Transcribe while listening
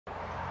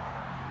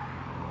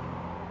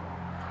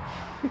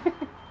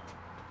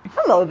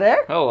Hello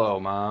there. Hello,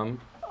 Mom.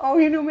 Oh,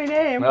 you knew my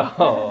name.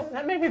 Oh.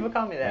 Not many people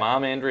call me that.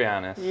 Mom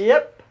Andrianis.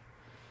 Yep.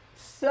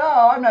 So,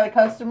 I'm not a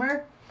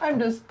customer. I'm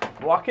just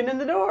walking in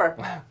the door.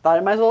 Thought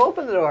I might as well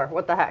open the door.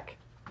 What the heck?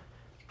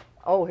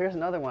 Oh, here's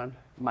another one.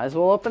 Might as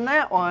well open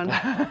that one.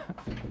 I'm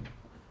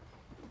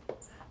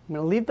going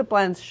to leave the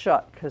blinds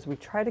shut because we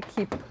try to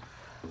keep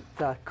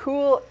the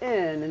cool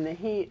in and the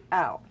heat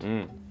out.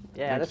 Mm.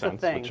 Yeah, Makes that's the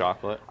sense thing. with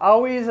chocolate.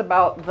 Always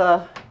about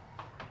the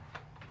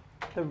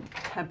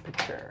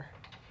temperature.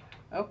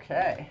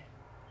 Okay.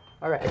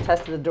 All right, I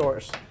tested the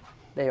doors.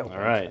 They opened.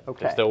 All right.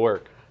 Okay. They still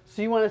work.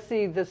 So you want to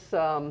see this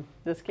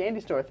this candy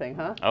store thing,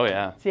 huh? Oh,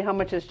 yeah. See how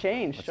much has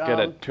changed. Let's get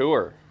a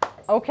tour.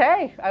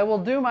 Okay, I will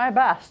do my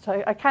best.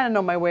 I kind of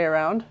know my way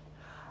around.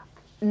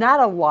 Not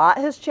a lot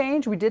has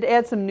changed. We did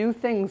add some new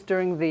things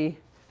during the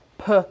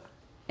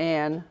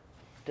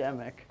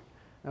pandemic.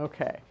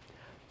 Okay.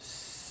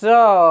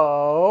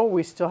 So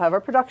we still have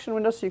our production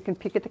window so you can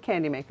peek at the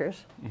candy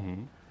makers.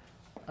 Mm-hmm.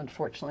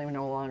 Unfortunately, we're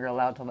no longer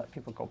allowed to let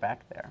people go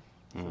back there.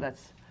 So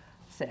that's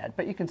sad.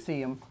 But you can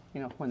see them,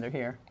 when they're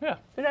here. Yeah.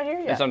 They're not here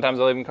yet. And sometimes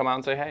they'll even come out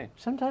and say, hey.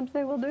 Sometimes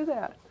they will do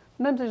that.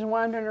 Sometimes they're just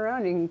wandering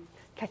around. You can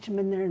catch them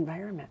in their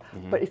environment.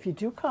 Mm-hmm. But if you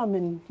do come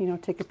and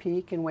take a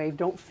peek and wave,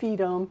 don't feed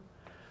them.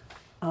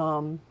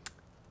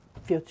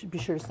 Be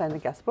sure to sign the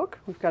guest book.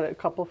 We've got a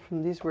couple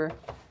from these were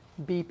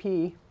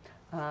BP.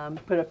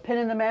 Put a pin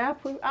in the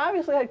map. We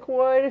obviously had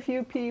quite a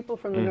few people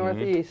from the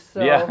Northeast.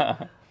 So,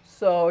 yeah.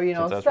 So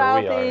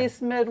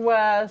Southeast,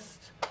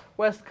 Midwest,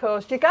 West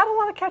Coast. You got a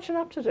lot of catching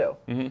up to do.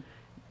 Mm-hmm.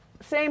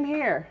 Same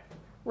here.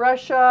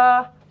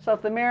 Russia,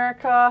 South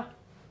America.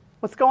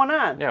 What's going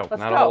on? Yeah, Let's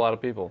not go. a whole lot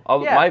of people.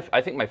 Yeah.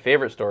 I think my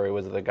favorite story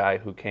was the guy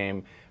who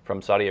came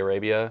from Saudi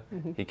Arabia.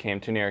 Mm-hmm. He came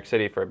to New York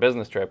City for a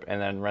business trip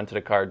and then rented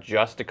a car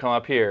just to come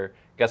up here,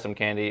 get some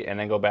candy, and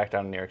then go back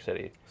down to New York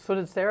City. So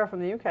did Sarah from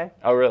the UK.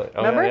 Oh, really?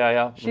 Oh, Remember?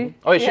 Yeah. She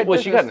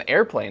She got an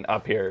airplane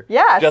up here.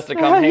 Yes. Just to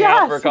come hang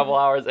out for a couple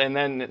hours and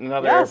then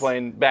another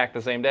airplane back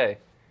the same day.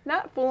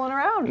 Not fooling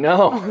around.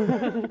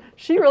 No.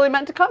 She really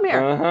meant to come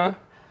here. Uh-huh.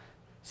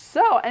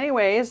 So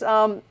anyways,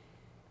 I'll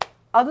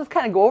just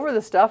kind of go over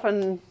this stuff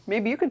and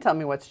maybe you can tell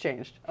me what's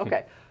changed.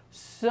 Okay.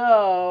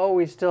 So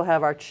we still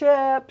have our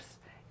chips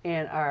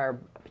and our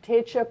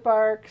potato chip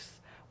barks.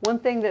 One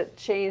thing that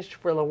changed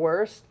for the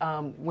worst,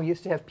 we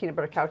used to have peanut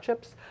butter cow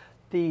chips.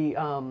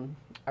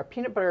 Our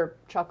peanut butter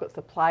chocolate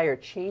supplier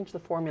changed the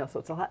formula, so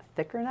it's a lot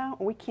thicker now.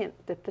 We can't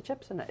dip the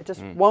chips in it. It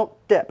just won't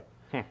dip.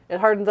 It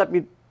hardens up.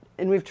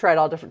 And we've tried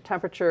all different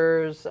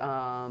temperatures,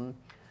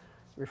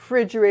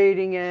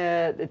 refrigerating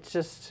it. It's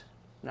just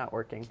not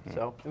working.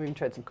 So we even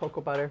tried some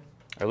cocoa butter.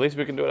 At least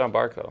we can do it on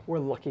bark, though. We're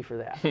lucky for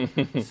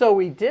that. So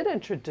we did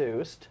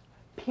introduce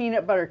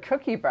peanut butter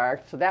cookie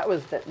bark. So that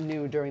was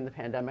new during the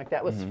pandemic.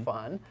 That was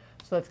fun.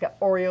 So it's got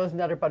Oreos,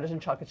 Nutter Butters,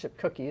 and chocolate chip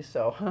cookies.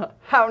 So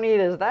how neat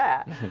is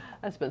that?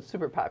 That's been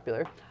super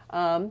popular.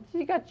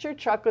 You got your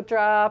chocolate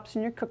drops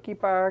and your cookie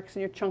barks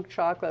and your chunk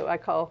chocolate. I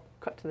call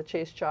cut to the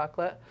chase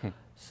chocolate.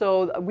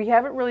 So we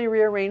haven't really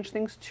rearranged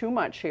things too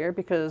much here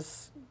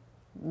because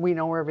we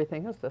know where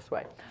everything is this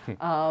way.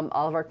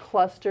 All of our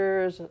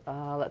clusters,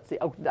 let's see.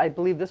 Oh, I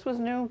believe this was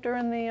new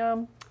during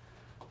the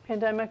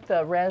pandemic,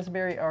 the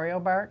raspberry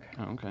Oreo bark.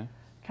 Oh, okay.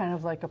 Kind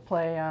of like a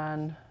play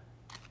on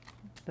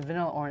the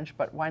vanilla orange,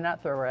 but why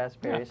not throw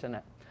raspberries in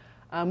it?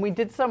 We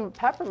did some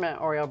peppermint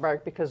Oreo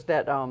bark because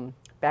that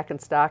Back in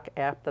Stock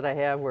app that I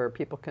have where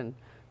people can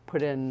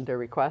put in their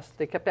requests,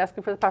 they kept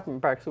asking for the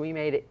peppermint bark, so we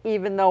made it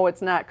even though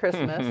it's not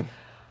Christmas.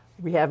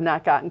 We have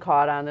not gotten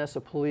caught on this,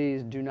 so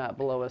please do not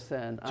blow us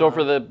in. So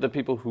for the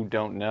people who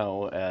don't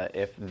know,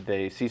 if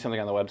they see something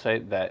on the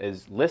website that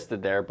is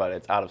listed there but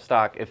it's out of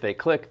stock, if they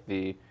click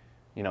the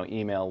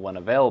email when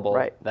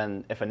available,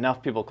 then if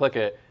enough people click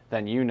it,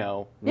 then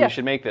we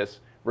should make this,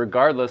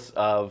 regardless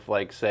of,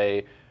 like,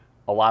 say,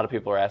 a lot of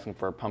people are asking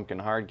for pumpkin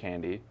hard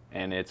candy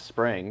and it's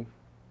spring.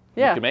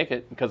 You can make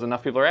it because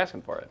enough people are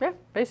asking for it. Yeah,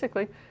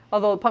 basically.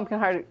 Although the pumpkin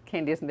hard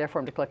candy isn't there for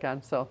them to click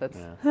on, so that's...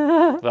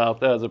 Well,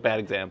 that was a bad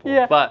example.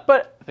 Yeah,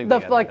 but I think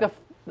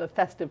the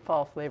festive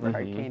fall flavor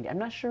hard candy. I'm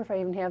not sure if I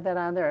even have that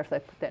on there, if I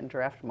put that in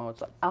draft mode,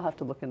 so I'll have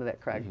to look into that,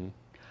 Craig.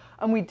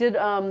 And we did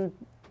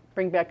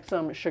bring back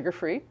some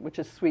sugar-free, which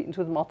is sweetened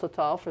with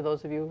maltitol for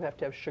those of you who have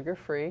to have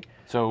sugar-free.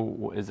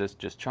 So is this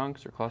just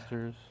chunks or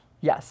clusters?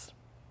 Yes.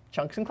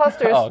 Chunks and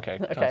clusters. Oh, okay.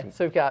 Okay,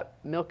 so we've got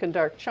milk and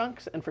dark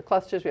chunks, and for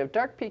clusters, we have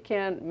dark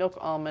pecan, milk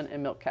almond,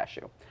 and milk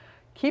cashew.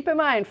 Keep in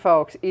mind,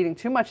 folks, eating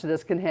too much of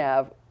this can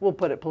have, we'll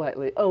put it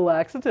politely, a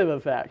laxative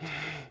effect.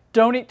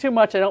 Don't eat too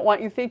much. I don't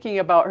want you thinking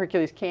about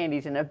Hercules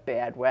candies in a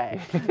bad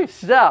way.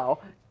 So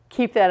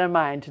keep that in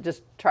mind to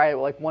just try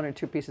like 1 or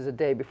 2 pieces a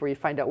day before you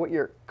find out what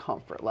your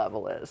comfort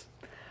level is.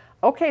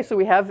 Okay, so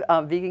we have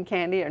vegan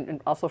candy,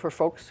 and also for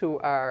folks who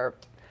are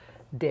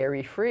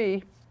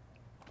dairy-free,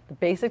 the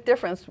basic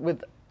difference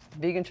with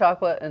vegan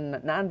chocolate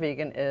and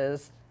non-vegan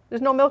is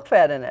there's no milk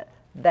fat in it.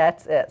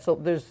 That's it. So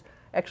there's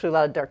actually a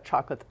lot of dark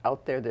chocolates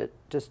out there that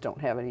just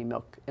don't have any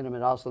milk in them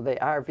at all, so they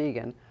are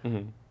vegan.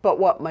 But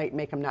what might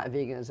make them not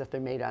vegan is if they're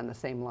made on the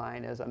same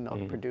line as a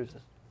milk produces.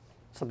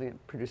 something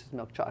that produces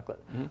milk chocolate.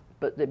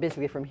 But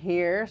basically from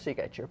here, so you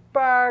got your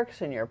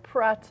barks and your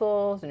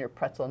pretzels and your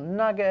pretzel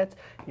nuggets,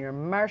 and your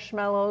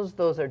marshmallows.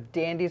 Those are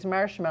Dandy's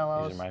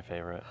marshmallows. These are my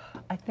favorite.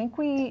 I think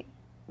we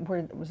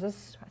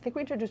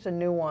introduced a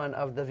new one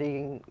of the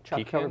vegan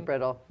chocolate-covered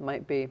brittle.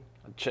 Might be.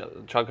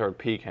 Chocolate-covered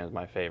pecan is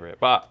my favorite,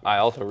 but I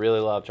also really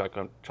love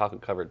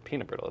chocolate-covered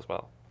peanut brittle as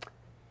well.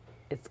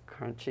 It's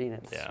crunchy and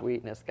it's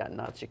sweet and it's got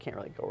nuts. You can't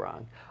really go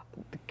wrong.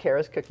 The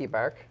Kara's cookie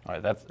bark. All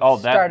right, that's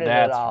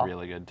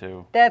really good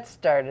too. That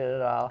started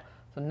it all.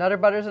 So Nutter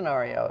Butters and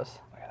Oreos.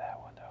 Look at that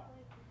one though.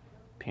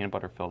 Peanut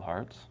butter filled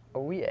hearts.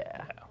 Oh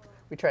yeah.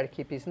 We try to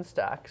keep these in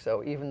stock,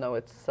 so even though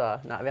it's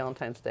not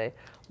Valentine's Day,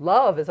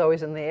 love is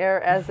always in the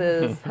air, as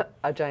is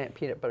a giant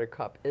peanut butter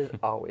cup is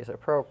always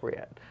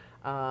appropriate.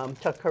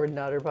 Chocolate-covered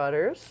Nutter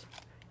Butters,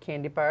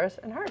 candy bars,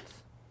 and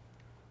hearts.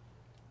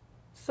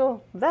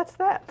 So that's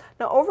that.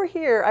 Now over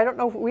here, I don't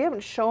know, we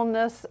haven't shown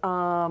this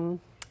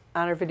on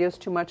our videos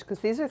too much because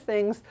these are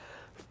things,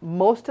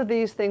 most of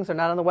these things are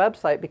not on the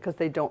website because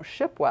they don't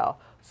ship well.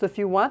 So if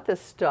you want this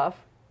stuff,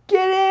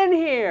 get in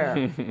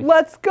here.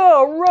 Let's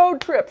go,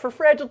 road trip for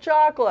Fragile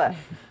Chocolate.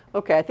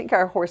 Okay, I think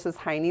our horse's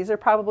heinies are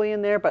probably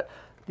in there, but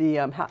the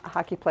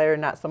hockey player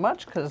not so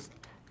much because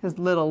his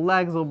little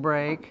legs will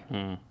break.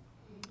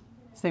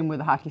 Same with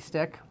the hockey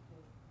stick.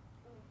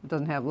 It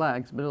doesn't have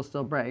legs, but it'll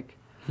still break.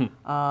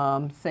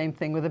 Same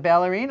thing with the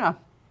ballerina.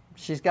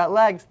 She's got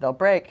legs, they'll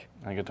break.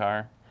 A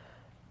guitar?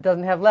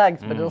 Doesn't have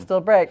legs, but it'll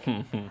still break.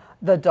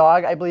 The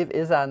dog, I believe,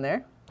 is on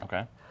there.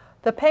 Okay.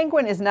 The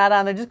penguin is not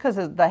on there just because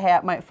the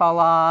hat might fall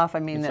off. I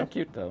mean, it's so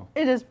cute though.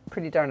 It is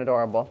pretty darn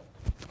adorable.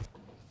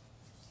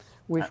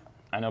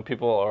 I know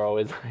people are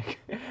always like,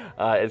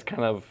 it's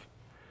kind of,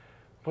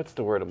 what's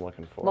the word I'm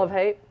looking for? Love,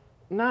 hate?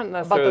 Not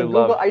necessarily about the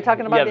Google, are you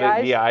talking about the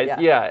eyes? The eyes,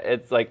 yeah.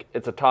 It's like,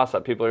 it's a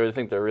toss-up. People either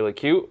think they're really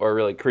cute or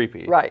really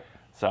creepy. Right.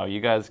 So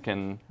you guys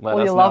can let us know.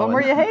 Well, you love them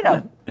or you hate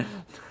them.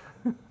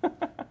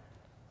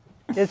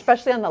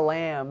 Especially on the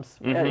lambs.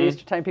 At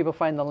Easter time, people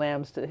find the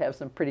lambs to have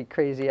some pretty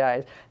crazy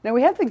eyes. Now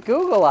we have the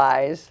Google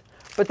eyes,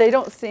 but they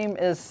don't seem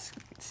as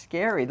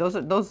scary.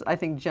 Those I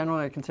think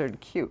generally are considered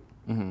cute.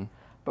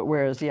 But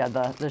whereas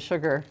the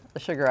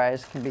sugar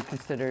eyes can be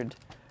considered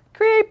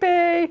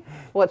creepy.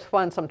 What's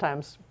fun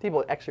sometimes,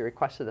 people actually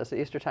requested this at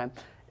Easter time,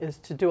 is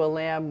to do a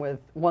lamb with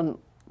one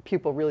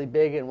pupil really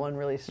big and one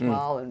really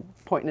small and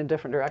pointing in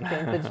different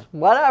directions. It's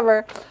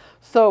whatever.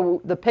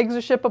 So the pigs are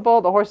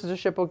shippable, the horses are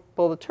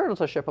shippable, the turtles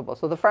are shippable.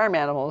 So the farm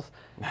animals,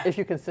 if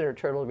you consider a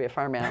turtle to be a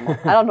farm animal,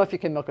 I don't know if you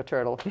can milk a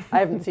turtle. I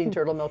haven't seen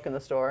turtle milk in the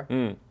store.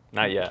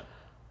 Not yet.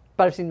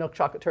 But I've seen milk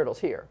chocolate turtles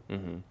here.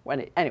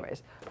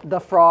 Anyways, the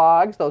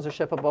frogs, those are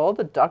shippable.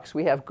 The ducks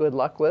we have good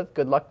luck with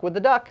the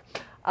duck.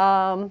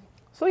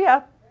 So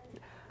yeah,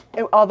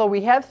 although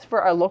we have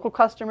for our local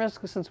customers,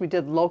 since we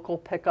did local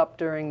pickup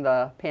during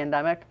the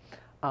pandemic,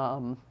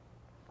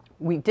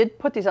 we did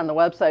put these on the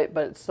website,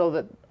 but it's so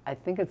that, I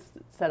think it's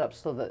set up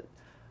so that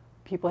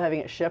people having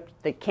it shipped,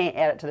 they can't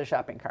add it to their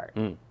shopping cart.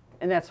 And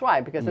that's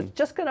why, because it's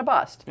just going to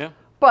bust. Yeah.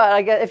 But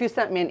I guess if you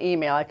sent me an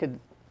email, I could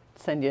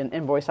send you an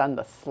invoice on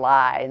the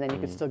sly, and then you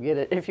could still get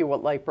it if you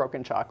would like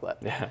broken chocolate.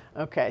 Yeah.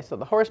 Okay, so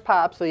the horse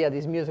pops, so yeah,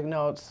 these music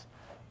notes,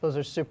 those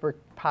are super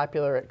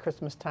popular at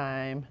Christmas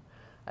time.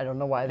 I don't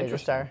know why they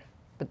just are.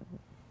 But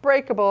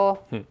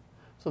breakable,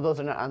 so those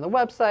are not on the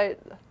website.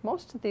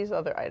 Most of these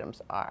other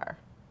items are.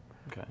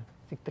 Okay.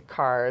 I think the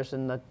cars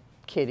and the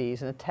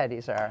kitties and the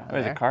teddies are on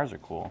there. The cars are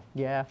cool.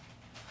 Yeah.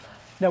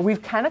 Now,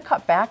 we've kind of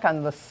cut back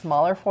on the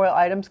smaller foil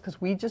items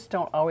because we just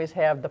don't always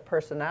have the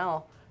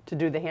personnel to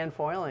do the hand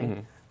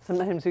foiling.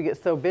 Sometimes we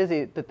get so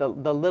busy that the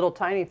little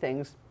tiny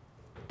things,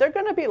 they're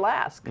going to be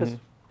last because we've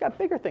got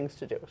bigger things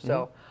to do.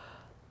 So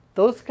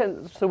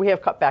so we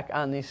have cut back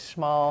on these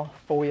small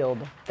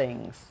foiled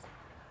things.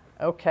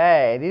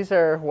 Okay, these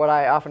are what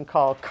I often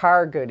call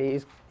car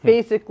goodies.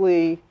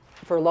 Basically,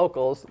 for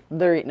locals,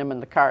 they're eating them in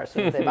the car as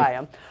soon as they buy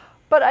them.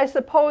 But I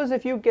suppose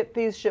if you get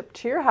these shipped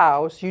to your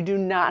house, you do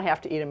not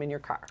have to eat them in your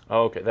car.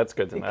 Oh, okay, that's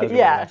good to know.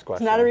 Yeah, next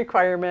question. It's not a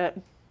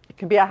requirement. It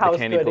can be a house The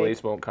candy goodie.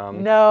 police won't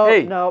come. No,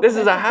 hey, no. This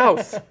is a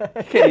house.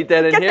 You can't eat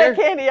that in Get here.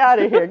 that candy out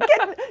of here.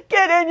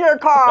 Get in your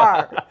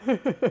car.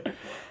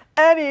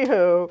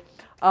 Anywho,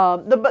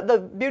 but the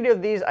beauty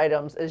of these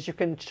items is you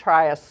can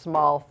try a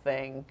small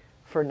thing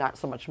for not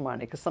so much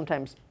money, because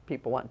sometimes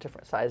people want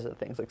different sizes of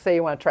things. Like say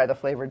you want to try the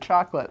flavored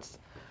chocolates,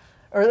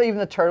 or even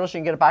the turtles. You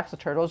can get a box of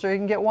turtles, or you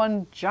can get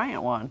one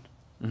giant one.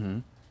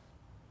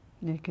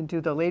 You can do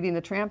the Lady and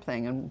the Tramp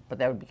thing, but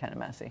that would be kind of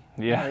messy.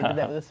 Yeah. They did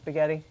that with the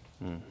spaghetti.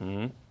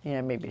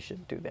 Yeah, maybe you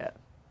should do that.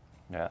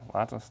 Yeah,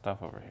 lots of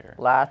stuff over here.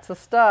 Lots of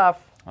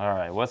stuff. All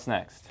right, what's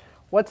next?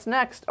 What's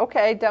next?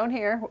 Okay, down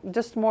here,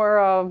 just more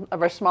of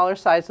our smaller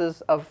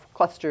sizes of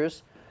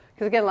clusters.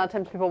 Because again, a lot of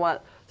times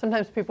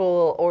sometimes people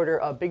will order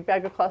a big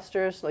bag of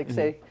clusters. Like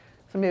say,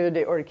 somebody the other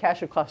day ordered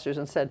cashew clusters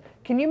and said,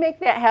 "Can you make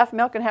that half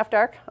milk and half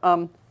dark?"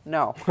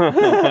 No.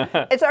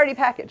 It's already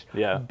packaged.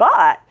 Yeah.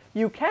 But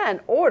you can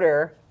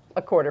order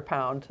a 1/4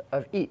 pound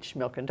of each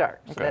milk and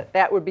dark. So Okay.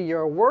 that would be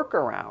your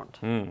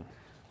workaround.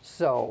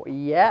 So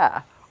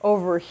yeah,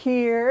 over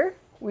here,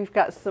 we've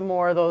got some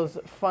more of those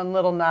fun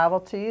little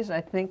novelties. And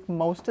I think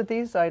most of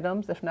these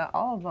items, if not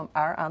all of them,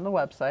 are on the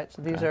website.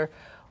 So these are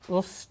a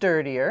little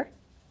sturdier.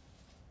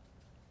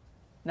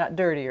 Not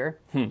dirtier,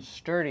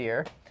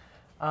 sturdier.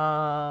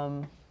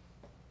 So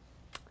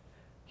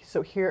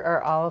here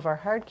are all of our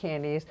hard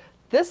candies.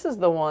 This is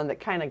the one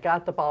that kind of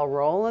got the ball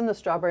rolling, the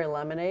strawberry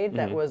lemonade.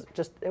 That was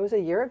it was a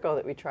year ago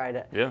that we tried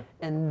it. Yeah.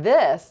 And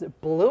this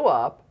blew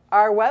up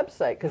our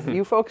website because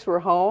you folks were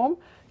home,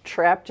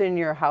 trapped in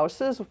your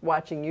houses,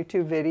 watching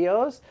YouTube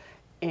videos,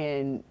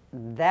 and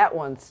that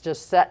one's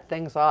just set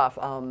things off.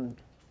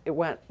 It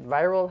went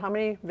viral. How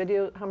many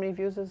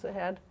views has it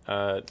had?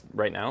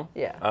 Right now?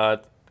 Yeah.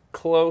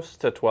 Close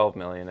to 12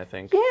 million, I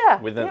think. Yeah.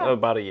 Within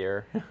about a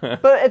year.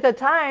 But at the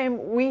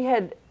time, we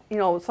had,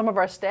 some of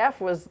our staff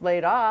was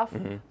laid off,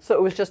 so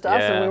it was just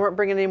us, and we weren't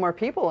bringing any more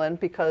people in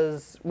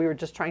because we were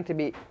just trying to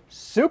be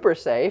super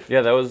safe.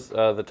 Yeah, that was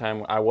the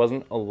time I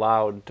wasn't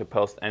allowed to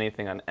post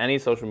anything on any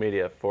social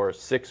media for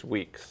 6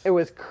 weeks. It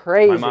was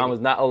crazy. My mom was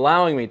not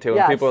allowing me to,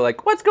 and people were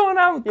like, "What's going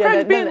on?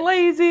 Craig's being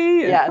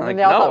lazy." Yeah, and like,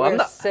 they all thought no, we I'm were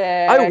not.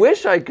 sick. I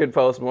wish I could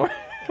post more.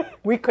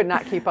 We could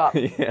not keep up.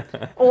 Yeah.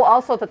 Well,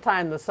 also at the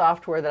time, the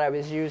software that I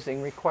was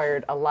using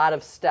required a lot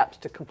of steps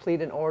to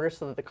complete an order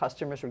so that the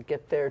customers would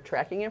get their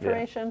tracking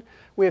information. Yeah.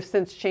 We have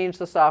since changed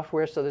the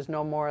software, so there's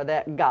no more of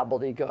that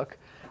gobbledygook.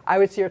 I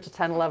would see her till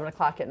 10, 11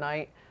 o'clock at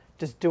night,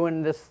 just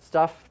doing this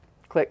stuff,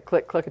 click,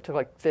 click, click. It took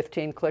like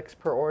 15 clicks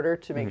per order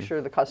to make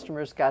sure the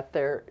customers got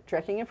their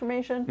tracking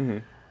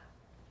information.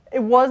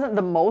 It wasn't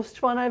the most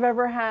fun I've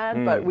ever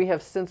had, but we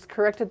have since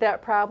corrected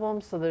that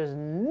problem, so there's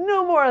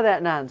no more of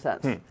that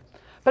nonsense.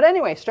 But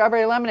anyway,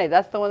 strawberry lemonade,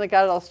 that's the one that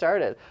got it all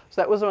started.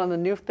 So that was one of the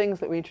new things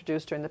that we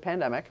introduced during the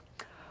pandemic.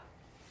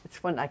 It's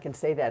fun, I can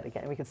say that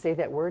again. We can say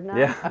that word now?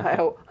 Yeah. I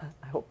hope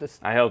this...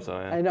 I hope so,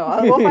 yeah. I know,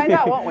 we'll find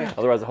out, won't we?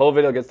 Otherwise the whole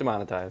video gets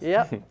demonetized.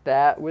 Yep,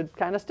 that would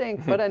kind of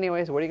stink. But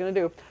anyways, what are you going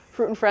to do?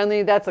 Fruit and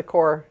Friendly, that's a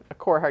core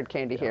hard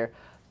candy here.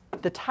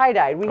 The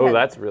tie-dyed, we had...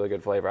 that's a really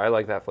good flavor. I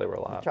like that flavor a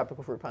lot.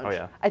 Tropical fruit punch. Oh,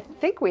 yeah. I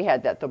think we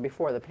had that, though,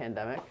 before the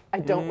pandemic. I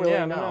don't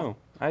really know.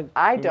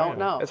 I don't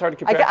know. It's hard to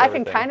keep track of I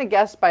can kind of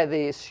guess by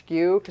the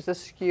SKU, because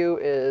this SKU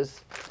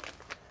is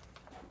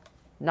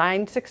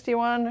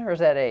 961, or is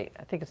that 8?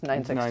 I think it's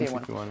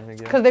 961. 961, I think,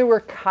 yeah. Because they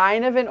were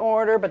kind of in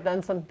order, but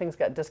then some things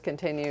got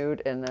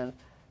discontinued, and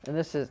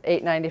this is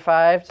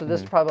 895, so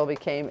this probably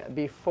came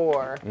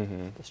before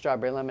the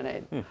strawberry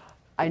lemonade.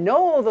 I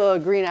know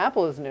the green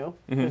apple is new,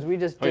 because we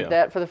just did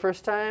that for the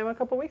first time a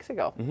couple weeks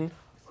ago.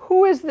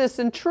 Who is this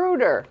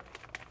intruder?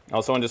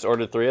 Oh, someone just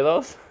ordered 3 of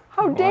those?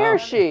 How dare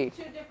she?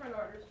 2 different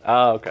orders.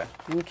 Oh, okay.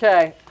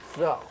 Okay,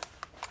 so.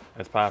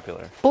 It's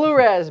popular. Blue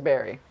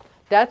raspberry.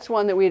 That's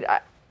one that we'd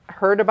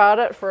heard about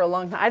it for a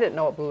long time. I didn't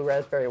know what blue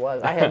raspberry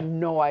was. I had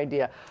no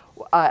idea.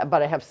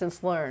 But I have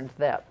since learned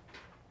that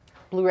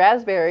blue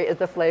raspberry is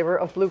the flavor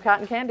of blue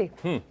cotton candy.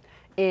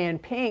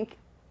 And pink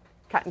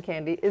cotton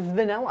candy is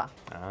vanilla.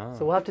 Oh.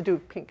 So we'll have to do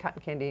pink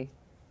cotton candy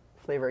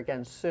flavor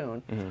again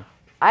soon.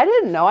 I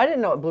didn't know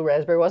what blue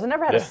raspberry was. I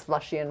never had a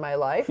slushie in my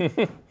life.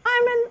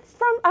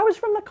 I was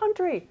from the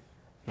country.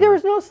 There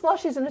was no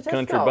slushies in the Tesco.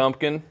 Country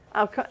bumpkin?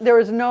 There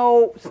was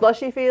no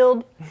slushie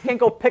field. Can't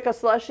go pick a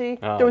slushie.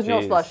 There was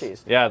no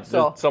slushies. Yeah,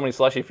 there's so many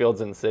slushy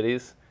fields in the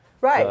cities.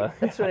 Right,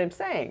 that's what I'm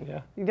saying.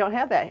 Yeah. You don't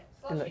have that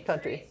in the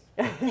country.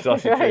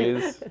 Slushy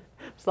trees.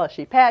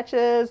 Slushy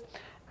patches.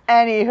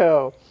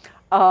 Anywho,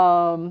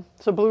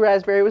 so blue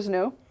raspberry was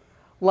new.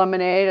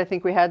 Lemonade, I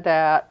think we had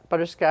that.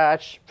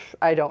 Butterscotch,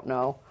 I don't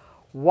know.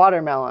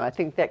 Watermelon, I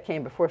think that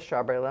came before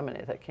strawberry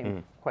lemonade. That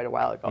came quite a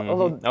while ago.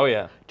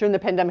 Although during the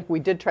pandemic, we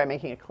did try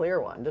making a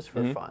clear one just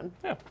for fun.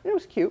 Yeah. It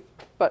was cute,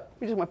 but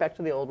we just went back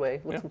to the old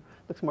way.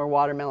 Looks more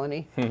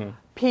watermelon-y.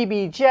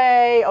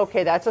 PBJ,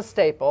 okay, that's a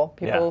staple.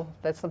 People,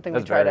 that's something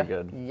we try to. That's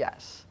very good.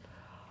 Yes.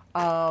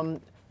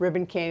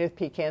 Ribbon candy with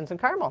pecans and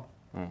caramel.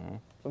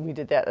 When we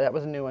did that, that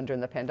was a new one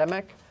during the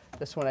pandemic.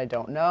 This one I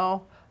don't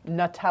know.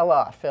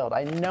 Nutella filled.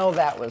 I know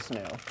that was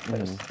new.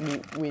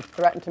 We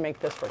threatened to make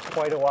this for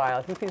quite a while.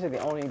 I think these are the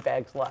only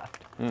bags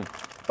left.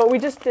 But we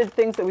just did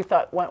things that we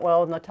thought went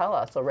well with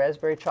Nutella. So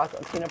raspberry,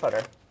 chocolate, and peanut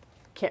butter.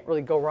 Can't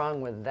really go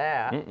wrong with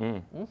that.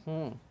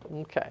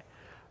 Okay.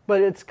 But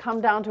it's come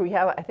down to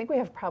I think we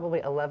have probably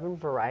 11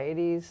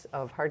 varieties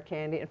of hard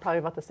candy, and probably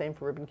about the same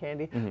for ribbon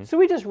candy. So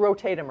we just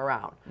rotate them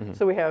around.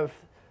 So we have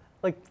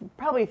like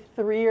probably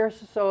 3 or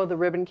so of the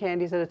ribbon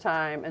candies at a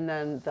time, and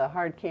then the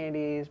hard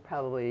candies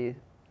probably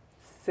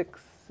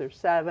 6 or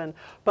 7.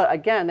 But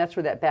again, that's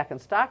where that back in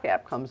stock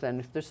app comes in.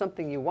 If there's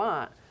something you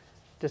want,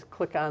 just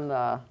click on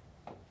the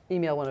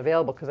email when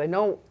available, because I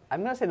know,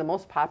 I'm going to say the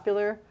most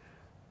popular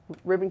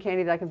ribbon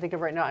candy that I can think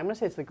of right now, I'm going to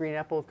say it's the green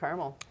apple with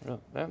caramel.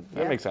 That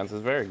makes sense.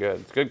 It's very good.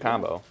 It's a good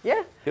combo.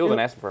 Yeah. People have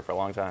been asking for it for a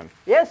long time.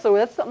 Yeah, so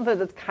that's something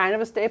that's kind of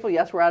a staple.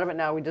 Yes, we're out of it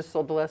now. We just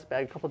sold the last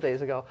bag a couple of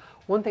days ago.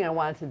 One thing I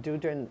wanted to do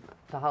during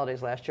the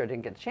holidays last year, I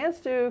didn't get a chance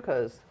to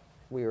because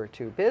we were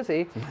too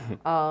busy.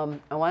 I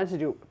wanted to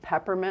do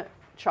peppermint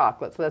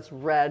chocolate. So that's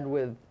red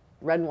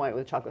and white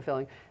with chocolate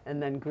filling,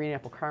 and then green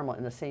apple caramel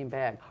in the same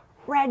bag.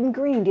 Red and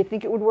green, do you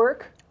think it would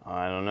work?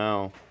 I don't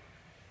know.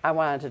 I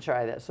wanted to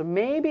try that. So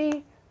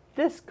maybe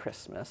this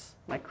Christmas,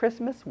 my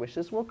Christmas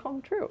wishes will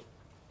come true.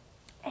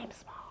 Aim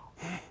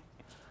small.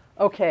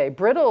 Okay,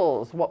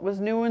 brittles. What was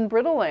new in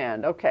Brittle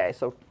Land? Okay,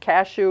 so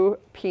cashew,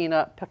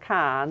 peanut,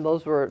 pecan.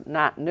 Those were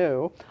not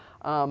new.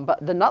 But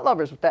the nut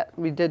lovers,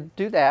 we did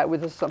do that.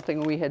 This is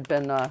something we had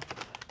been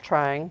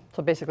trying.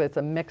 So basically it's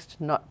a mixed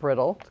nut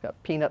brittle. It's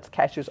got peanuts,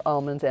 cashews,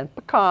 almonds, and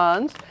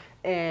pecans.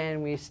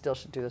 And we still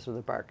should do this with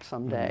a bark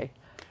someday.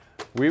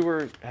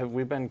 Have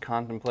we been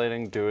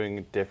contemplating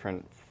doing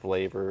different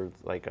flavors,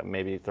 like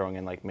maybe throwing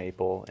in like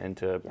maple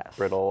into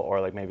brittle, or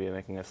like maybe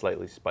making a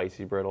slightly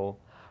spicy brittle?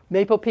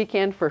 Maple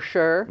pecan for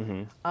sure.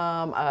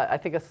 I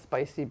think a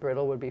spicy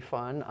brittle would be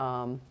fun.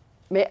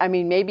 I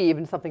mean, maybe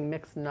even something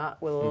mixed nut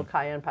with a little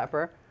cayenne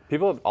pepper.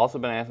 People have also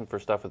been asking for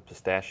stuff with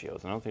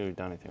pistachios. I don't think we've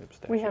done anything with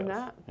pistachios. We have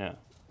not. Yeah.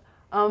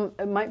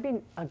 It might be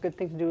a good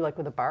thing to do like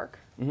with a bark.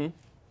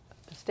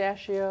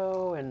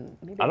 Pistachio and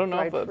maybe I don't know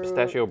if a fruit.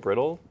 pistachio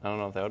brittle, I don't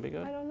know if that would be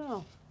good. I don't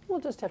know. We'll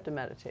just have to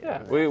meditate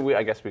on that.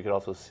 I guess we could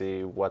also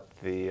see what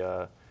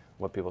the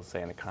what people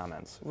say in the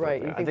comments.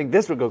 Right. I think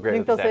this would go great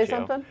with pistachio. You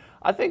think they'll say something?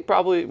 I think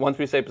probably once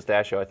we say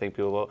pistachio, I think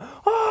people will,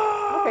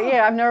 oh! Okay,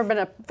 yeah, I've never been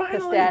a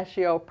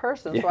pistachio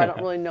person, so I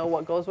don't really know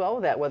what goes well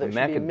with that, whether it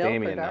should be milk or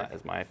dark. Macadamia nut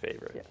is my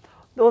favorite. Yeah.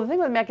 Well, the thing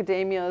with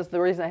macadamias, the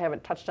reason I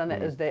haven't touched on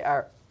that is they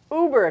are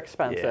uber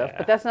expensive,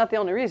 but that's not the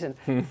only reason.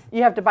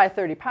 You have to buy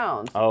 30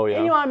 pounds. Oh, yeah.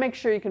 And you want to make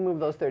sure you can move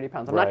those 30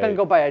 pounds. I'm not going to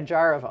go buy a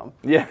jar of them.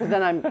 Yeah. Because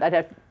then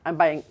I'm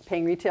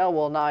paying retail.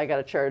 Well, now I got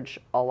to charge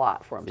a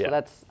lot for them.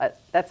 So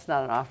that's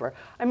not an offer.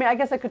 I mean, I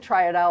guess I could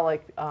try it out,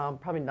 like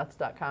probably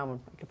nuts.com.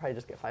 I could probably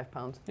just get 5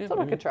 pounds. Yeah,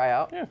 Something I could try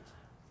out. Yeah.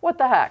 What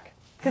the heck?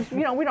 Because,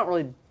 we don't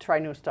really try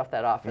new stuff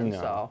that often. No.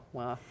 So,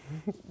 well,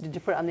 did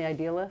you put it on the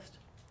idea list?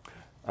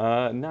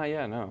 No.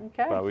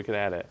 Okay. But we could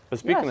add it. But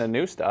speaking of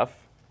new stuff.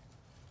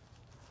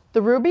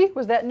 The ruby,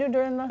 was that new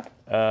during the?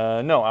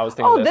 No, I was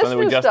thinking this one that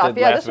we just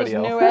did last video. This was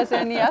new as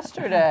in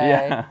yesterday.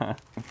 Yeah.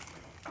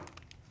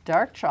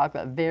 Dark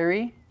chocolate,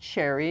 very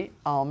cherry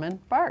almond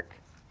bark.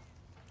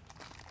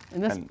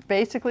 And this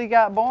basically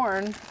got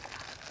born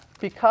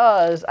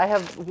because I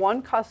have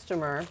one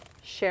customer,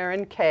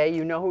 Sharon K,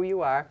 you know who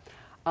you are.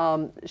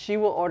 She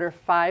will order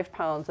 5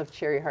 pounds of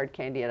cherry hard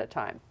candy at a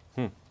time.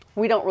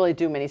 We don't really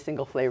do many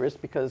single flavors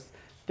because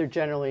they're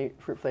generally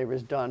fruit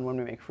flavors done when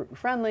we make Fruit and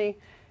Friendly.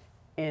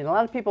 And a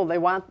lot of people, they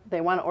want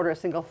to order a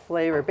single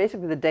flavor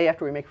basically the day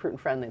after we make Fruit and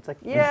Friendly. It's like,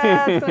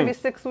 yeah, it's going to be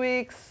 6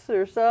 weeks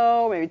or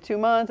so, maybe 2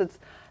 months.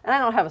 And I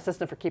don't have a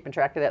system for keeping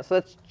track of that, so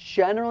that's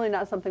generally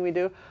not something we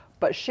do.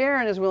 But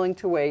Sharon is willing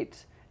to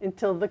wait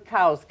until the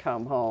cows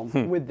come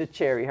home with the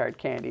cherry hard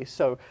candy.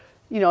 So,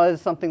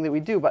 it's something that we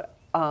do. But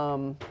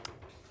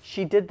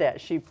she did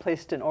that. She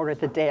placed an order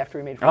the day after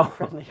we made Fruit and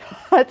Friendly.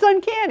 It's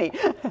uncanny.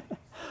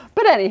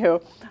 But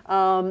anywho,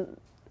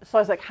 so I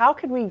was like,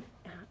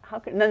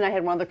 and then I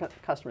had one other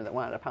customer that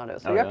wanted a pound of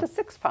it. So you're up to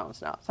 6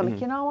 pounds now. So I'm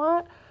like, you know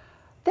what?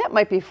 That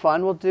might be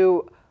fun. We'll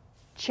do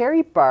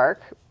cherry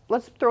bark.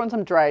 Let's throw in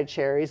some dried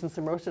cherries and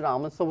some roasted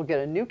almonds so we'll get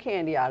a new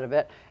candy out of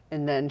it.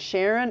 And then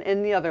Sharon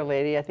and the other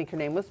lady, I think her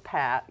name was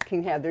Pat,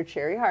 can have their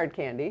cherry hard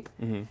candy.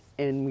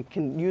 And we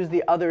can use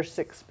the other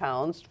 6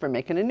 pounds for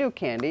making a new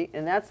candy.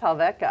 And that's how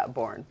that got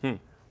born.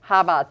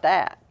 How about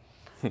that?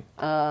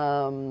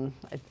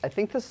 I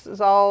think this is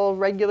all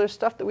regular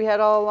stuff that we had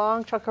all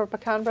along. Chocolate-covered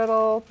pecan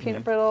brittle,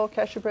 peanut brittle,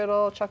 cashew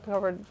brittle,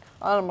 chocolate-covered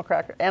animal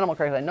crackers.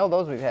 I know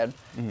those we've had.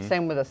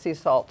 Same with a sea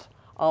salt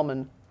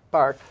almond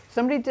bark.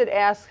 Somebody did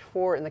ask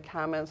for, in the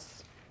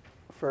comments,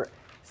 for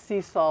sea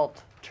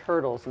salt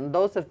turtles, and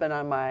those have been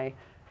on my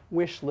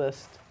wish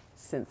list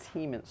since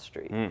Heman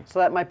Street. So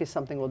that might be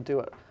something we'll do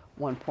at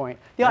one point.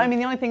 The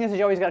only thing is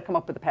you always got to come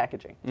up with the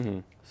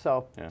packaging.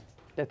 So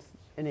that's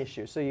an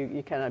issue. So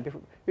you kind of,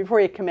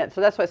 before you commit. So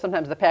that's why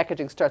sometimes the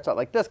packaging starts out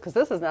like this, because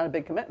this is not a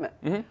big commitment.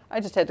 I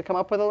just had to come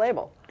up with a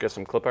label. Get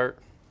some clip art?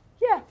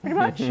 Yeah, pretty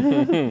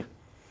much.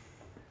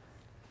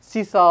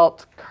 Sea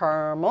salt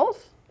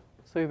caramels.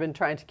 So we've been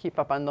trying to keep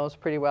up on those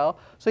pretty well.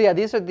 So yeah,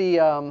 these are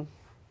the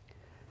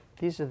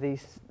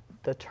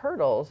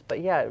turtles, but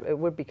yeah, it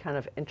would be kind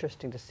of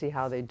interesting to see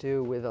how they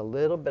do with a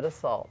little bit of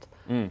salt.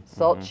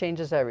 Salt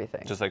changes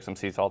everything. Just like some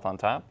sea salt on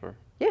top? Or?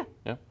 Yeah.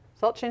 Yeah.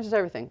 Salt changes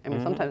everything. I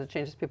mean, sometimes it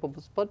changes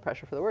people's blood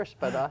pressure for the worse,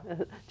 but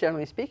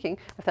generally speaking,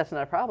 if that's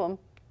not a problem,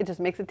 it just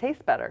makes it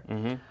taste better.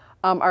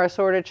 Our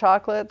assorted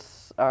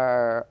chocolates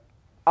are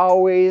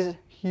always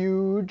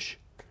huge.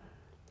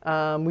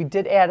 We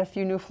did add a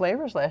few new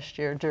flavors last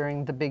year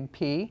during the Big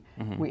P.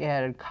 We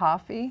added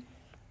coffee,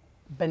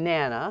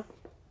 banana,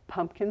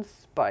 pumpkin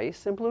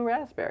spice, and blue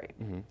raspberry.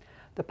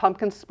 The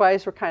pumpkin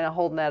spice, we're kind of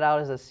holding that out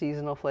as a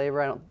seasonal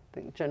flavor. I don't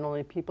think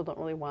generally people don't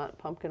really want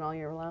pumpkin all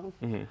year round.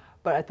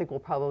 But I think we'll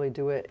probably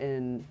do it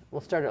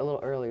we'll start it a little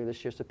earlier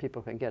this year so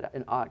people can get it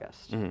in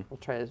August. We'll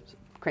try to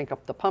crank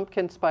up the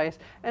pumpkin spice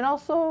and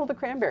also the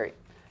cranberry.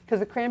 Because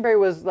the cranberry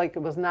was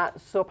not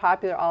so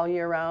popular all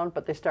year round,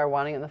 but they started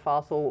wanting it in the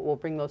fall, so we'll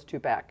bring those two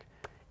back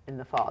in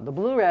the fall. The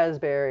blue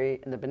raspberry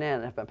and the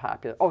banana have been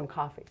popular. Oh, and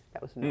coffee,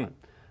 that was a new one.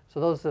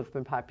 So those have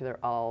been popular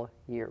all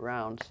year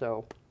round.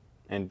 So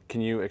And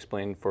can you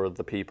explain for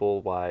the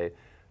people why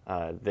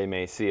they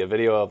may see a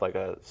video of like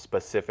a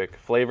specific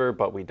flavor,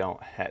 but we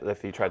don't have,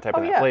 if you try to type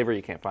in that flavor,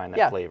 you can't find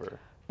that flavor?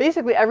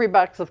 Basically, every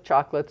box of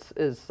chocolates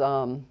is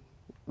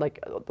like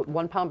a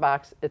 1 pound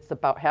box. It's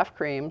about half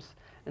creams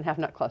and half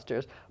nut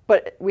clusters.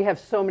 But we have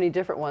so many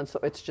different ones, so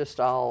it's just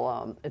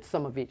all, it's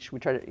some of each. We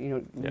try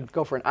to,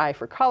 go for an eye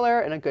for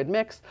color and a good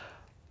mix.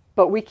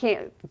 But we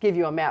can't give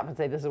you a map and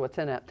say this is what's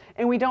in it.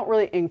 And we don't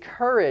really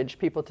encourage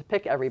people to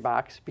pick every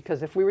box,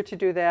 because if we were to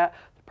do that,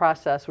 the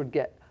process would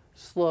get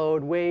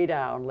slowed way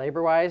down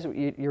labor-wise.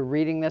 You're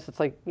reading this, it's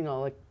like,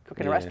 like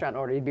cooking a restaurant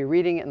order. You'd be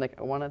reading it and like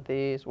one of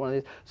these.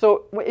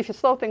 So if you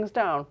slow things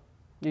down,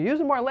 you're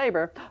using more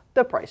labor,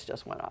 the price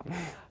just went up.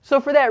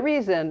 So for that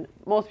reason,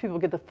 most people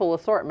get the full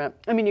assortment.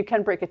 I mean, you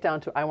can break it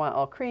down to I want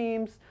all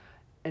creams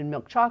and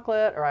milk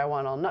chocolate, or I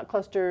want all nut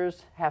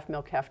clusters, half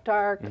milk, half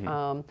dark.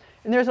 And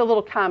there's a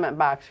little comment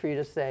box for you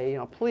to say,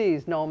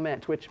 please, no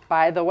mint, which,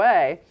 by the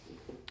way,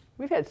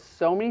 we've had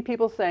so many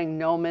people saying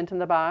no mint in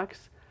the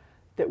box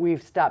that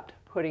we've stopped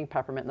putting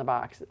peppermint in the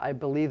box. I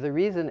believe the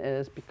reason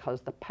is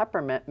because the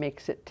peppermint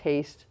makes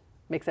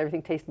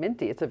everything taste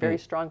minty. It's a very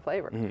strong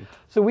flavor.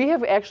 So we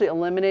have actually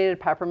eliminated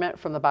peppermint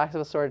from the box of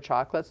assorted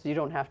chocolates. So you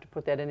don't have to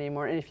put that in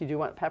anymore. And if you do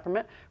want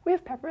peppermint, we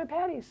have peppermint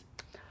patties.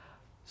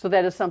 So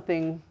that is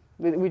something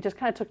we just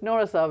kind of took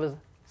notice of, is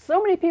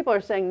so many people are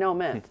saying no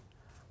mint.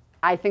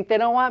 I think they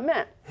don't want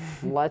mint.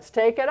 Let's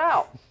take it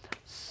out.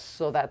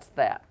 So that's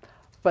that.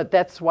 But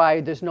that's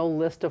why there's no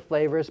list of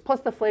flavors.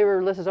 Plus the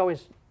flavor list is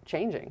always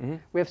changing.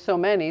 We have so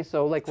many,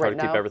 so like right now. It's hard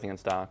to keep everything in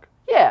stock.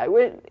 Yeah,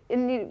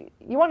 and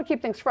you want to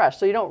keep things fresh,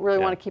 so you don't really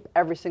want to keep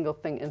every single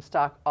thing in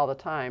stock all the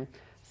time.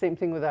 Same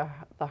thing with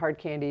the hard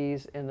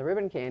candies and the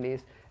ribbon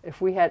candies. If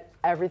we had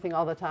everything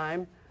all the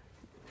time,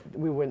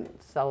 we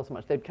wouldn't sell as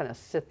much. They'd kind of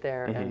sit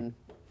there, and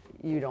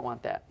you don't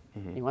want that.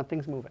 You want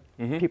things moving.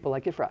 People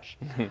like it fresh.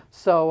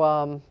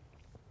 So,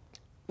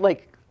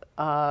 like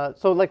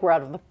we're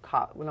out of the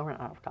no, we're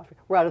not out of coffee.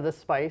 We're out of the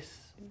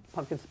spice,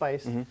 pumpkin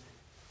spice,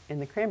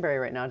 and the cranberry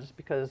right now, just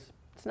because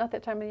it's not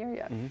that time of the year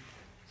yet.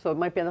 So it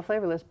might be on the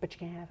flavor list, but you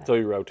can't have it. So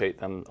you rotate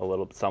them a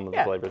little, some of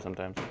the flavors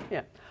sometimes.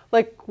 Yeah,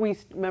 like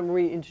remember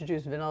we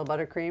introduced vanilla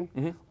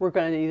buttercream. We're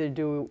going to either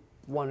do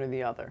one or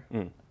the other,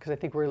 because I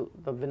think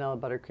the vanilla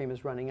buttercream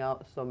is running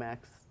out. So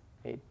Max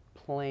made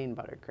plain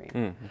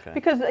buttercream,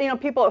 because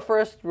people at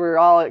first were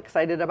all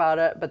excited about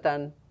it, but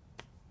then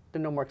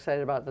they're no more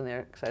excited about it than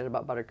they're excited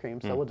about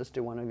buttercream. So we'll just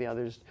do one or the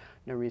other. There's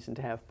no reason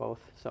to have both.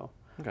 So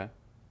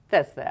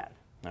that's that.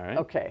 All right.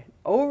 Okay,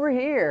 over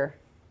here.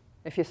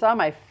 If you saw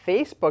my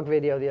Facebook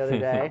video the other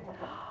day,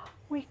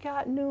 we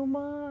got new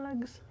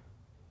mugs.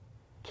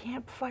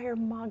 Campfire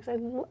mugs.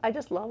 I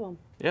just love them.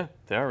 Yeah,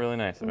 they are really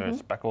nice. They're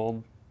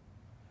speckled.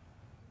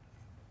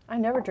 I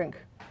never drink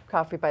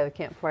coffee by the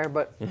campfire,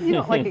 but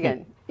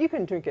again, you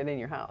can drink it in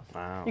your house.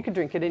 Wow. You can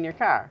drink it in your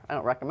car. I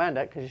don't recommend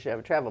it because you should have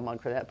a travel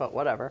mug for that, but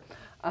whatever.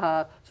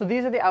 So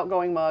these are the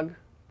outgoing mug.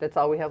 That's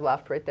all we have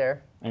left right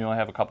there. And you only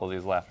have a couple of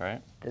these left,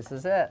 right? This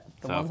is it.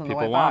 The so ones if in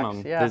people the white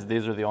want box. them,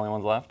 these are the only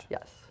ones left?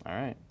 Yes. All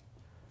right.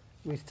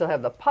 We still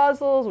have the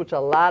puzzles, which a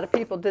lot of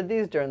people did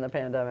these during the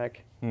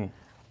pandemic.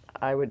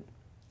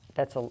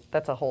 That's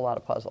a whole lot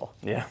of puzzle.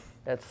 Yeah.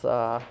 That's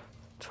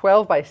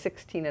 12 by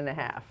 16 and a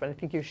half. And I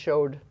think you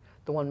showed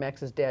the one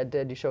Max's dad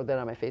did. You showed that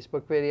on my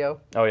Facebook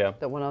video. Oh, yeah.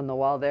 That went on the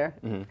wall there.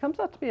 It comes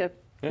out to be a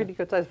pretty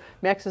good size.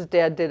 Max's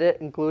dad did it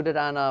and glued it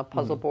on a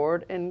puzzle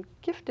board and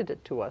gifted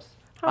it to us.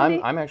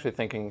 I'm actually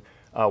thinking,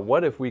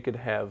 what if we could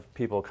have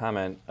people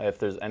comment if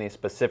there's any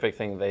specific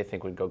thing they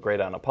think would go great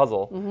on a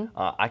puzzle?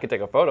 I could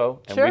take a photo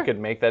and we could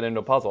make that into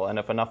a puzzle. And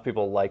if enough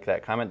people like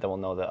that comment, then we'll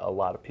know that a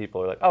lot of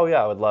people are like, oh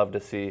yeah, I would love to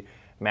see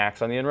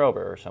Max on the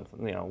Enrober or something,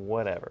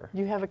 whatever.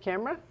 You have a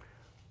camera?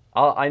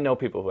 I know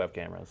people who have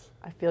cameras.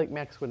 I feel like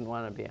Max wouldn't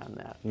want to be on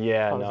that.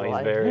 Yeah, puzzle. No,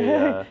 he's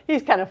very...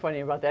 He's kind of funny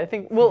about that. I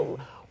think we'll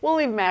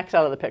leave Max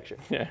out of the picture.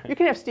 Yeah. You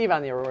can have Steve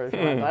on the Aurora if you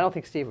want, but I don't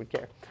think Steve would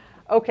care.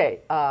 Okay,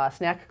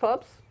 snack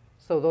clubs.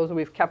 So those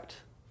we've kept,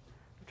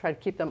 tried to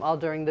keep them all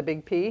during the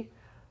Big P.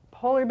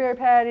 Polar bear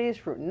patties,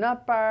 fruit and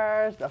nut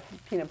bars, the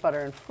peanut butter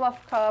and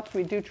fluff cups.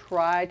 We do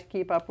try to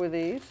keep up with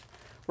these.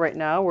 Right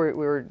now,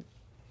 we're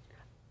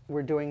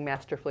doing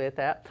masterfully at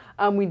that.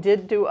 We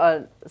did do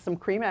some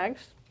cream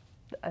eggs.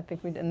 I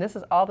think and this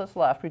is all that's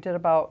left. We did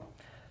about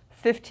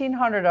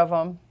 1,500 of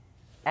them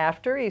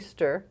after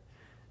Easter,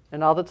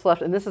 and all that's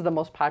left, and this is the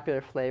most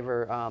popular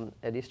flavor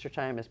at Easter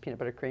time, is peanut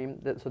butter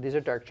cream. So these are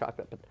dark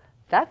chocolate, but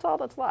that's all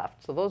that's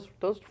left. So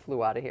those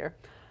flew out of here.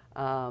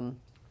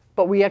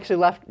 But we actually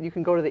left, you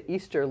can go to the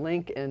Easter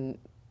link and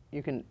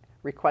you can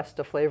request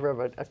a flavor of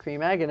a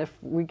cream egg, and if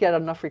we get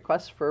enough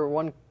requests for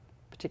one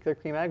particular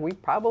cream egg, we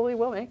probably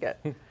will make it.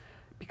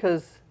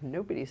 Because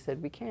nobody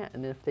said we can't,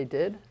 and if they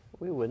did,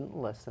 we wouldn't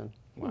listen.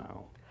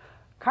 Wow.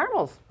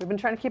 Caramels. We've been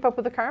trying to keep up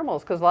with the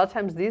caramels because a lot of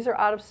times these are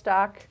out of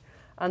stock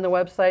on the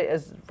website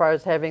as far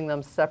as having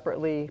them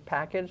separately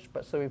packaged,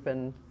 but so we've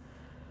been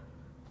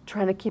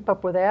trying to keep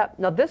up with that.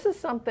 Now this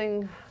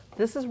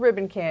is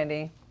ribbon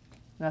candy.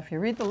 Now if you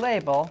read the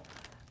label,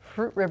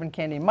 fruit ribbon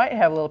candy might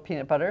have a little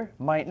peanut butter,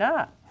 might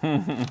not.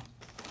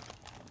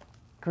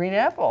 Green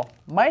apple.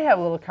 Might have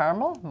a little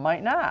caramel,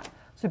 might not.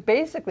 So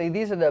basically,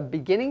 these are the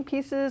beginning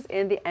pieces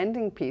and the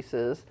ending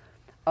pieces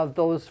of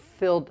those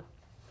filled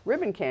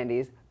ribbon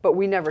candies, but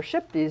we never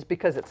ship these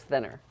because it's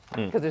thinner.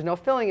 Because there's no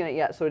filling in it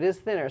yet, so it is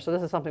thinner. So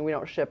this is something we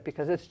don't ship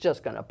because it's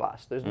just going to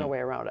bust. There's no way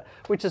around it,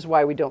 which is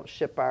why we don't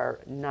ship our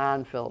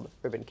non-filled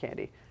ribbon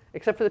candy.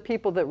 Except for the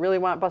people that really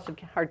want busted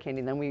hard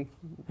candy, then we'll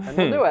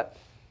do it.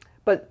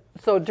 But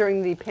so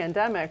during the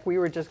pandemic, we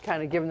were just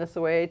kind of giving this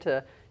away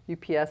to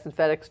UPS and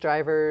FedEx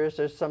drivers.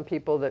 There's some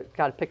people that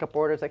got to pick up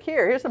orders like,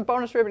 here's some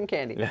bonus ribbon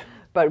candy. Yeah.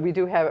 But we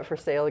do have it for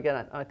sale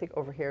again. I think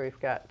over here we've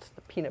got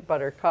the peanut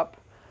butter cup.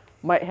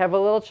 Might have a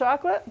little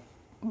chocolate,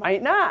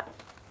 might not.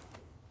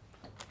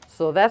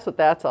 So that's what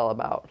that's all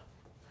about.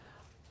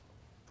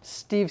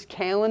 Steve's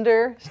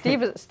calendar.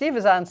 Steve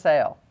is on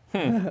sale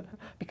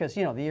because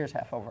the year's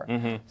half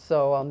over.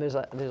 So there's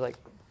like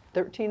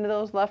 13 of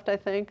those left, I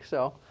think.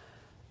 So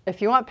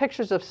if you want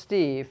pictures of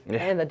Steve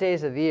and the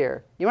days of the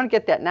year, you want to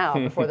get that now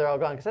before they're all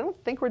gone, because I don't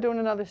think we're doing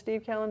another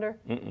Steve calendar.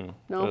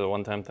 No, it's a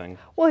one-time thing.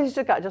 Well, he's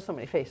just got so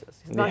many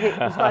faces. It's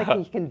not like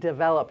he can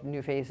develop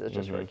new faces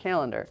just for a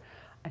calendar.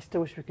 I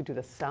still wish we could do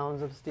the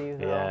sounds of Steve,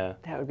 though. Yeah.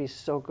 That would be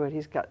so good.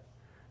 He's got...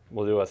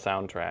 We'll do a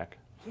soundtrack.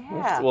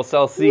 Yeah. We'll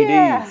sell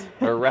CDs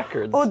or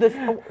records.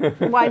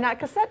 Why not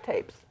cassette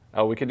tapes?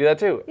 Oh, we could do that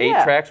too.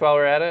 8 tracks while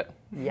we're at it?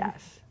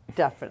 Yes,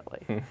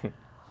 definitely.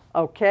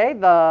 Okay,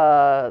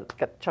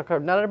 got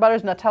chocolate Nutter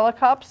Butters, Nutella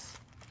cups.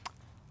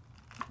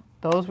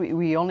 Those,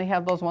 we only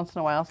have those once in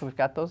a while, so we've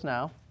got those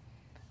now.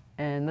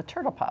 And the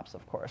Turtle Pops,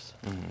 of course.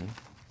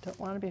 Don't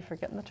want to be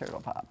forgetting the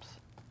Turtle Pops.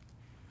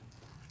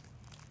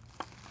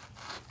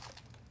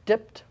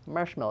 Dipped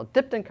marshmallow,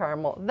 dipped in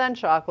caramel, then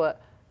chocolate,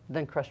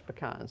 then crushed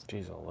pecans.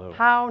 Jeez, oh,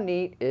 how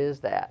neat is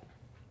that?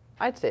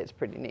 I'd say it's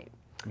pretty neat,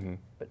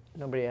 but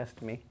nobody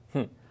asked me.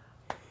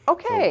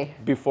 Okay.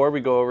 So before we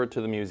go over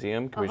to the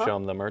museum, can we show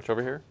them the merch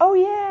over here? Oh,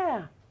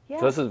 yeah.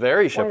 So this is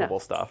very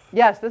shippable stuff.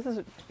 Yes, this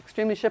is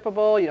extremely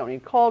shippable. You don't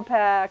need cold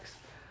packs.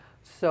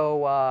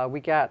 So we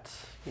got,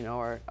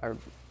 our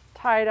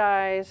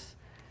tie-dyes.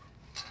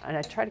 And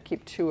I try to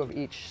keep 2 of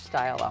each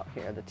style out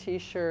here. The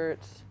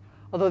T-shirts.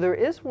 Although there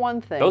is one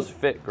thing. Those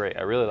fit great.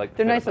 I really like the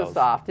They're nice and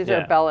soft. These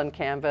are Bella and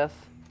Canvas.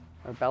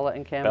 Or Bella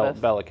and Canvas.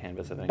 Bella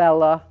Canvas, I think.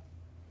 Bella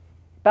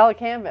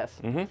Canvas.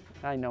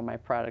 I know my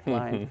product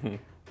line.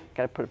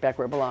 Got to put it back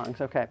where it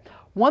belongs. Okay.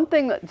 One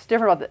thing that's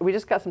different about that, we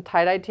just got some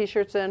tie-dye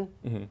T-shirts in,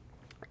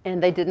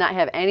 and they did not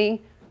have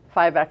any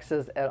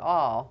 5Xs at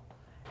all.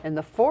 And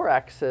the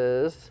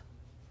 4Xs,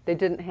 they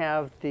didn't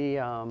have the,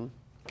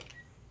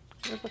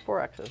 where's the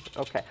 4Xs?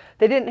 Okay.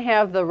 They didn't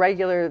have the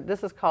regular,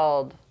 this is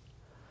called,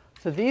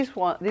 so these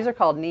are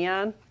called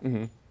neon.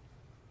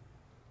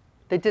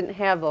 They didn't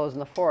have those in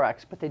the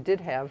 4X, but they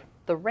did have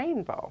the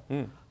rainbow.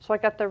 So I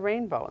got the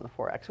rainbow in the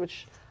 4X,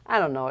 which, I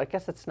don't know, I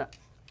guess it's not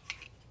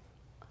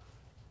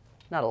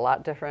a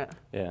lot different.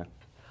 Yeah.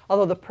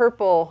 Although the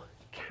purple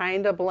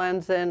kind of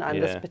blends in on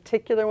this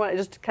particular one. It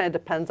just kind of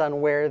depends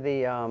on where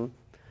the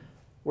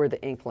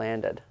ink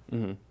landed.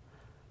 But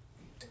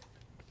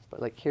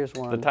like here's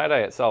one. The tie-dye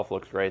itself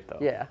looks great though.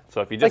 Yeah.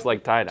 So if you just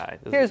like tie-dye,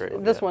 this is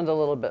great. This one's a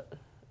little bit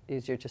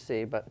easier to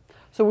see, but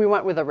so we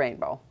went with a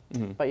rainbow.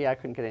 But yeah, I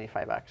couldn't get any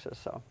 5Xs,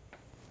 so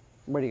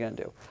what are you gonna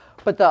do?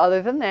 But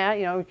other than that,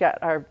 we've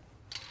got our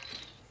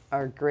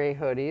gray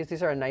hoodies.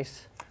 These are a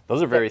nice.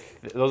 Those are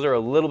those are a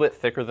little bit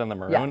thicker than the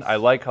maroon. Yes. I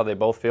like how they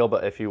both feel,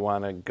 but if you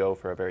want to go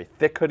for a very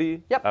thick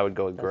hoodie, I would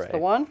go with gray. That's the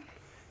one.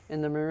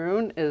 And the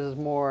maroon is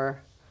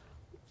more,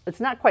 it's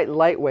not quite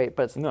lightweight,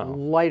 but it's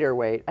lighter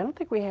weight. I don't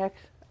think we have,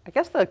 I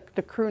guess the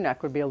crew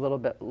neck would be a little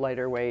bit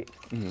lighter weight.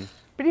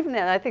 But even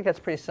then, I think that's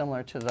pretty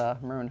similar to the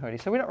maroon hoodie.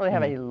 So we don't really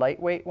have a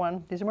lightweight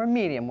one. These are more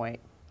medium weight.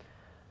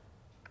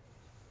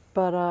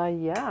 But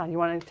yeah, you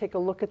want to take a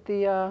look at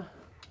the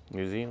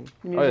museum?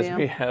 Oh, yes,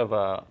 we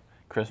have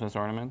Christmas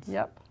ornaments.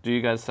 Yep. Do you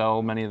guys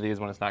sell many of these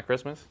when it's not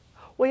Christmas?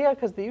 Well, yeah,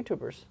 because the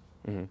YouTubers,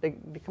 they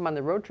come on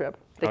the road trip.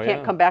 They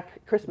can't come back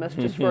at Christmas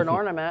just for an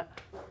ornament.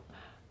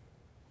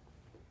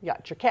 You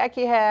got your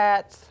khaki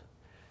hats.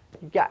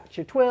 You got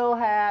your twill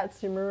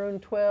hats, your maroon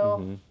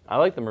twill. I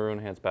like the maroon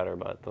hats better,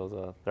 but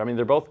those, I mean,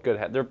 they're both good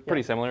hats. They're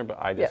pretty similar, but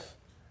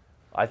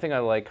I think I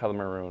like how the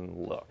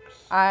maroon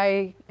looks.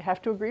 I have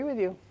to agree with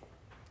you.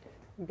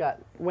 We've got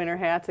winter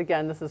hats.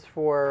 Again, this is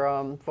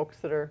for folks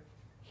that are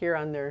here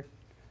on their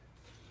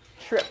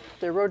trip,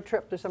 their road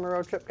trip, their summer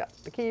road trip. Got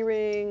the key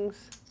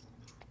rings.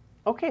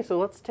 Okay, so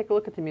let's take a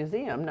look at the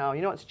museum now.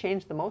 You know what's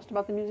changed the most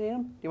about the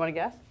museum? Do you want to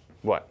guess?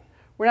 What?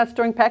 We're not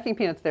storing packing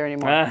peanuts there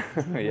anymore.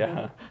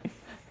 Yeah.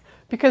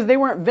 Because they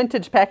weren't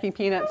vintage packing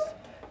peanuts.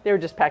 They were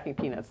just packing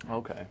peanuts.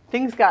 Okay.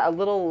 Things got a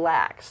little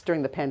lax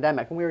during the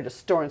pandemic, and we were just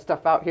storing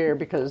stuff out here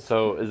because...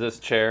 So is this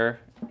chair,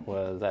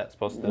 was that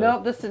supposed to...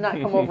 Nope, this did not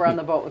come over on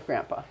the boat with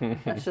Grandpa.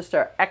 It's just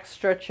our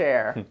extra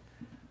chair.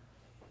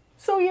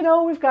 So,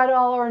 we've got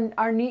all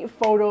our neat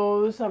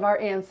photos of our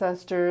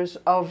ancestors,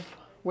 of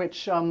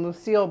which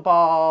Lucille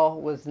Ball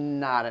was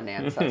not an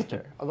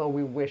ancestor, although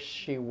we wish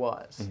she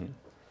was.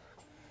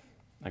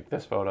 Like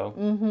this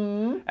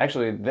photo.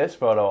 Actually, this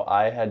photo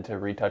I had to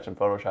retouch in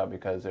Photoshop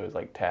because it was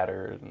like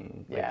tattered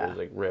and like, there was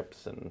like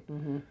rips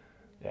and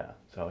yeah.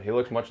 So he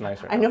looks much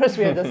nicer now. I noticed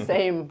we have the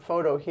same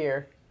photo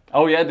here.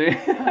 Oh yeah, dude.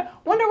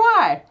 Wonder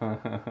why.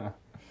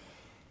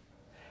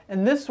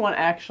 And this one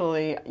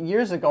actually,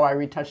 years ago, I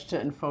retouched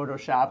it in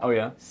Photoshop. Oh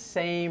yeah.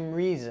 Same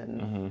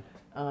reason.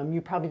 You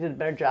probably did a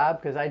better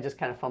job because I just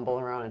kind of fumble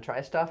around and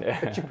try stuff. Yeah.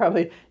 But you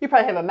probably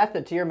have a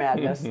method to your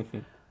madness.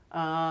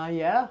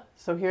 Yeah.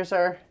 So here's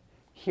our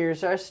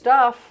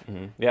stuff.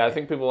 Yeah, I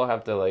think people will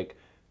have to like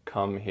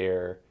come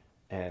here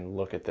and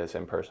look at this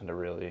in person to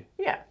really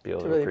be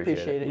able to really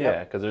appreciate it.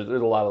 Yeah, because there's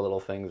a lot of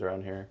little things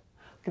around here.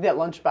 Look at that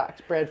lunchbox.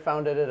 Brad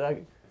found it at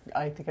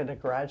I think at a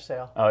garage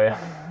sale. Oh yeah.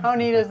 How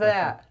neat is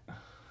that?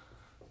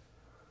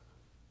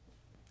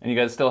 And you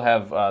guys still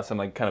have some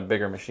like kind of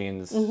bigger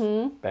machines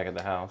back at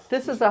the house.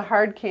 This is a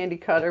hard candy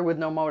cutter with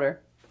no motor.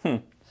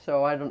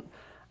 So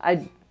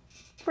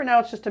for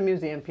now it's just a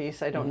museum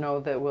piece. I don't know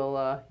that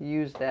we'll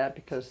use that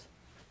because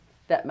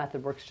that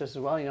method works just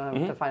as well. You don't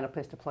have to find a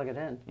place to plug it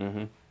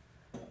in.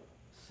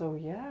 So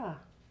yeah.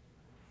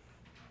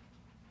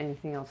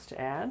 Anything else to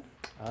add?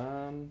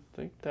 I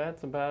think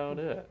that's about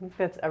it. I think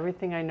that's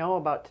everything I know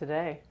about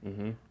today.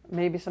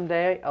 Maybe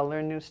someday I'll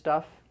learn new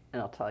stuff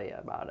and I'll tell you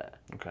about it.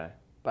 Okay.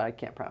 But I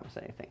can't promise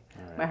anything.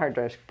 Right. My hard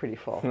drive's pretty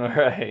full. All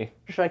right.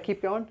 Should I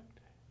keep going?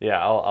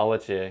 Yeah, I'll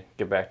let you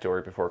get back to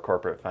work before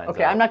corporate finds out.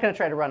 Okay, I'm not going to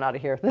try to run out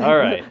of here. All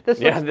right. This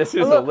is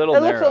a little narrow.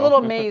 It looks a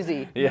little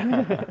mazy.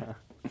 Yeah.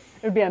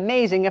 It would be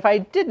amazing if I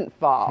didn't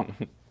fall.